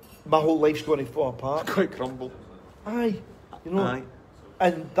 my whole life's going to fall apart. Quite crumble. Aye, Aye.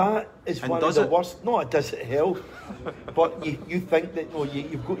 And that is And one of does the it? worst. No, it does it hell. But you think that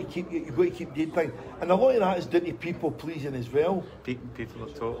you've got to keep doing things, and a lot of that is down to people pleasing as well. People are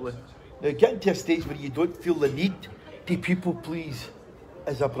totally. Now, getting to a stage where you don't feel the need to people please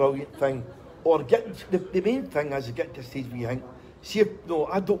is a brilliant thing. Or getting the main thing is getting to a stage where you think, see,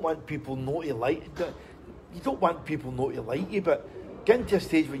 I don't want people not to like. You don't want people not to like you, but getting to a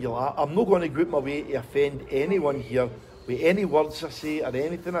stage where you're like, I'm not going to go out my way to offend anyone here with any words I say or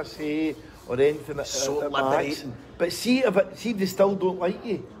anything I say or anything So that my acts. liberating. But see if they still don't like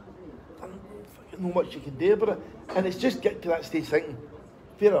you, there's not much you can do about it. And it's just getting to that stage thinking,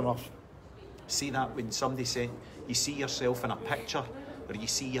 fair enough. See that when somebody said you see yourself in a picture, or you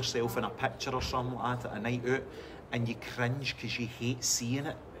see yourself in a picture or something like that at a night out, and you cringe because you hate seeing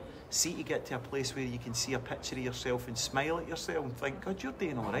it. See to get to a place where you can see a picture of yourself and smile at yourself and think, God, you're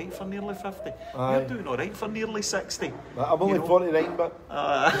doing all right for nearly 50. Aye. You're doing all right for nearly 60. I'm only You know? 49, but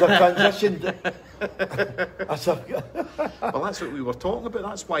as I transitioned. Well, that's what we were talking about.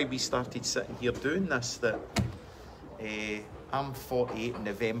 That's why we started sitting here doing this. That I'm 48 in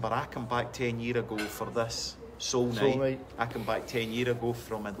November. I come back 10 years ago for this soul night. I come back 10 years ago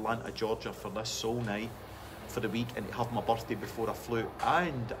from Atlanta, Georgia for this soul night for the week and to have my birthday before I flew.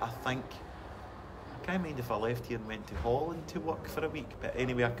 And I think, I can't mind if I left here and went to Holland to work for a week. But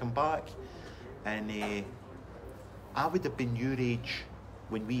anyway, I come back and I would have been your age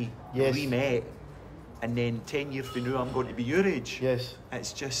when we met. And then 10 years from now, I'm going to be your age. Yes.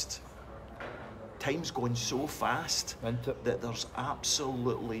 It's just, time's going so fast that there's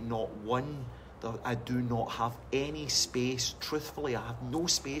absolutely not one, I do not have any space, truthfully, I have no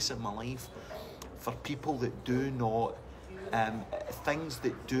space in my life for people that do not, things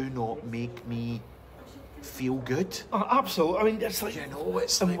that do not make me feel good. Oh, absolutely. I mean, it's like, you know,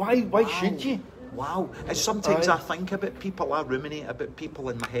 it's and like, why should you? Wow. And sometimes I think about people, I ruminate about people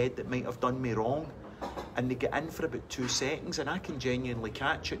in my head that might have done me wrong. And they get in for about 2 seconds and I can genuinely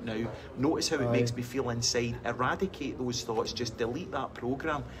catch it now, notice how it makes me feel inside, eradicate those thoughts, just delete that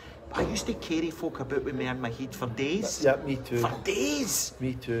programme. I used to carry folk about with me in my head for days. Yeah, me too. For days.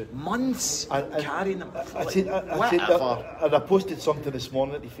 Me too. Months carrying them. I posted something this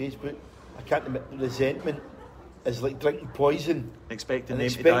morning to Facebook. I can't admit, resentment is like drinking poison. Expecting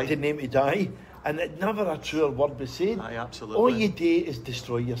them to die. And it never a truer word was said. Aye, absolutely. All you do is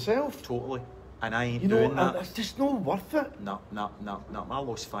destroy yourself. Totally. And I ain't doing that. It's just not worth it. No. I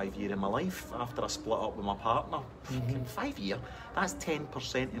lost 5 years of my life after I split up with my partner. 5 years? That's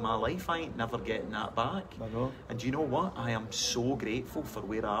 10% of my life. I ain't never getting that back. I know. And do you know what? I am so grateful for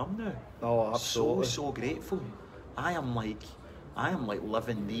where I am now. Oh, absolutely. So grateful. I am like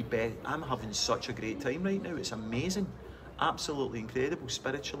living the best. I'm having such a great time right now. It's amazing. Absolutely incredible,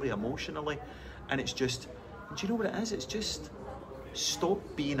 spiritually, emotionally. And it's just, do you know what it is? It's just, stop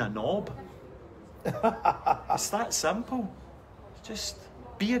being a knob. It's that simple. Just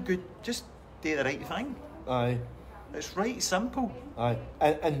just do the right thing. Aye. It's right simple. Aye.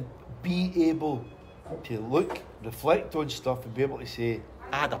 And be able to look, reflect on stuff and be able to say,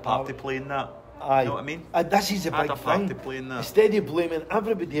 I had a part to play in that. Aye. You know what I mean? And this is a I big had a part thing. to play in that. Instead of blaming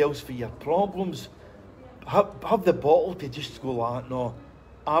everybody else for your problems, have the bottle to just go like, no,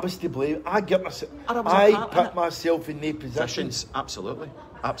 I was to blame. I put myself in their positions.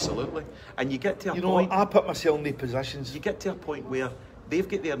 Absolutely. And you get to a point. I put myself in their positions. You get to a point where they've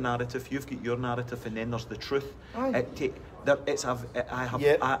got their narrative, you've got your narrative, and then there's the truth. I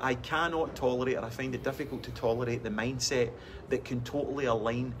cannot tolerate, or I find it difficult to tolerate the mindset that can totally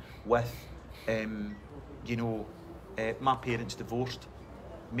align with, my parents divorced.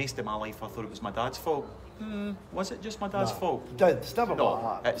 Most of my life I thought it was my dad's fault. Was it just my dad's fault? It's never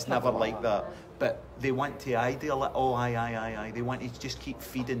like that. It's never like that. But they want to idealise. Oh, aye. They want to just keep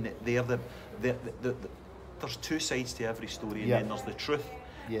feeding it. There's two sides to every story, and then there's the truth.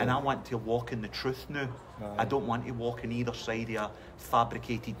 Yeah. And I want to walk in the truth now. Aye. I don't want to walk in either side of a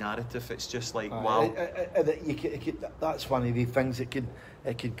fabricated narrative. It's just like, wow. That's one of the things that could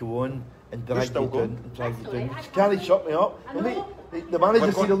go on and drag you down. You can't shut me up. The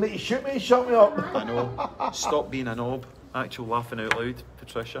manager said he'll need to shoot me and shut me up. I know. Stop being a knob. Actual laughing out loud,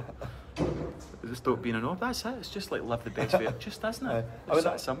 Patricia. Stop being a knob. That's it. It's just like live the best way. It just isn't it? It's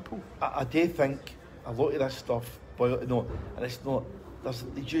that simple. I do think a lot of this stuff, and it's not.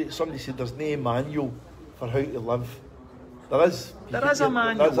 Somebody said there's no manual for how to live. There is. There is a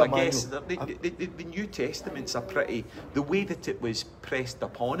manual, I guess. The New Testament's the way that it was pressed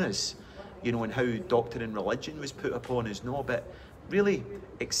upon us, and how doctrine and religion was put upon us. No, but really,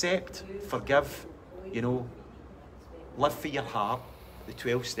 accept, forgive, live for your heart, the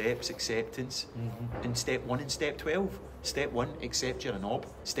 12 steps, acceptance, and step 1 and step 12. Step 1, accept you're a knob.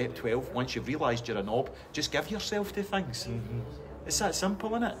 Step 12, once you've realised you're a knob, just give yourself to things. It's that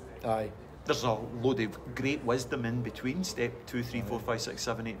simple, isn't it? Aye. There's a load of great wisdom in between step 2, 3, 4, 5, 6,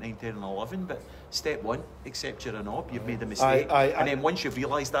 7, 8, 9, 10 and 11, but step 1, accept you're a knob, you've made a mistake. And then once you've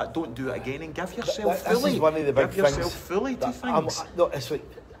realised that, don't do it again and give yourself fully. This is one of the big give yourself fully to things. It's like,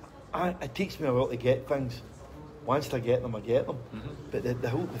 it takes me a while to get things. Once I get them, I get them. But the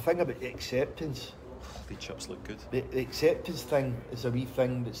thing about acceptance, the chips look good. The acceptance thing is a wee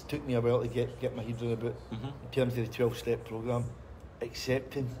thing that's took me a while to get my head around about in terms of the 12-step programme.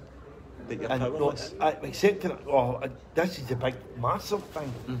 Accepting that you're powerless. Accepting. This is a big, massive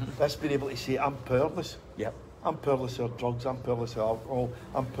thing. This being able to say, I'm powerless. Yep. I'm powerless of drugs. I'm powerless of alcohol.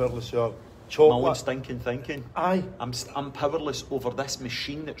 I'm powerless of chocolate. My own stinking thinking. Aye. I'm powerless over this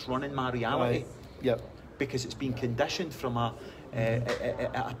machine that's running my reality. Aye. Yep. Because it's been conditioned from a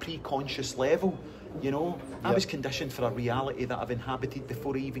pre-conscious level You know, I Yep. was conditioned for a reality that I've inhabited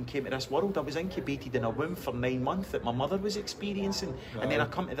before I even came to this world. I was incubated in a womb for 9 months that my mother was experiencing, and then I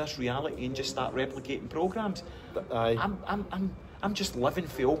come to this reality and just start replicating programs. Aye. I'm just living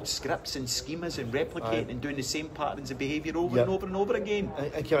for old scripts and schemas and replicating and doing the same patterns of behaviour over Yep. and over and over again.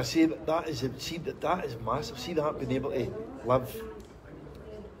 And can I say that is massive. See that being able to live.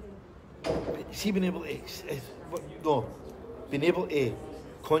 See being able to being able to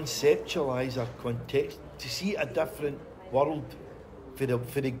conceptualise or context to see a different world for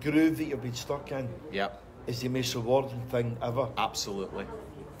the groove that you've been stuck in. Yep, Is the most rewarding thing ever. absolutely.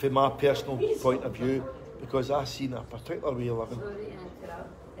 From my personal point of view, because I've seen a particular way of living. Sorry to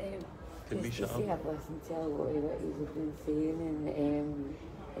interrupt. Could we Just shut to up? say, I've listened to a lot of what you've been saying, and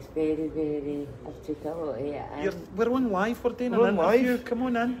it's very, very. I've took a lot of it in. We're on live, we're doing We're an on interview. live. Come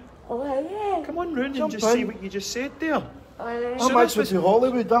on in. Oh, yeah. Come on round Jump and just say in. what you just said there. Oh, yeah. I'm So this actually was- to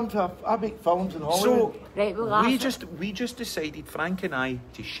Hollywood. I make films in Hollywood. So Right, well, we just decided, Frank and I,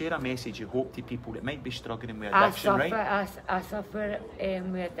 to share a message of hope to people that might be struggling with I addiction, suffer, right? I suffer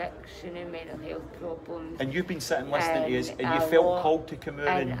with addiction and mental health problems. And you've been sitting listening to us, and you a felt lot- called to come out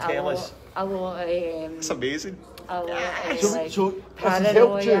and tell us. A lot of It's amazing. a lot of So- like so this has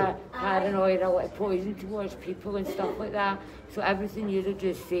helped you? paranoia, a lot of poison towards people and stuff like that. So everything you have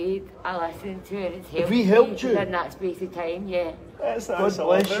just said, I listened to and it's helped we helped me you? in that space of time, yeah. That's God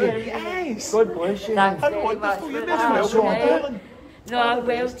bless you. Yes. God bless you. Thanks How very much wonderful. for You're that. welcome, Yeah. darling. No, I'm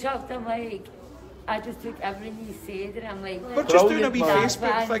well chuffed. I'm like, I just took everything you said and I'm like, We're just doing a Brilliant, wee man.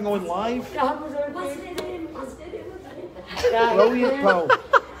 Facebook thing on live. Brilliant, pal.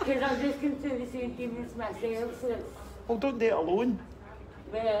 Because I'm just going through the same demons myself, so it's, Well, don't do it alone.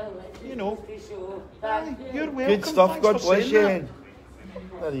 well, it's You know. just to show. Thank you. You're welcome. Good stuff. Thanks God for bless saying you. that. Hen.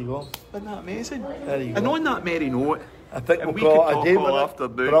 There you go. Isn't that amazing? There you And go. on that merry note, I think and we'll we call could it a talk day all with it.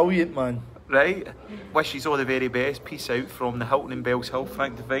 afternoon. Brilliant, man. right? Wishes all the very best. Peace out from the Hilton and Bells Hill,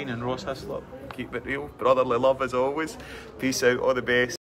 Frank Devine and Ross Hislop. Keep it real. Brotherly love as always. Peace out. All the best.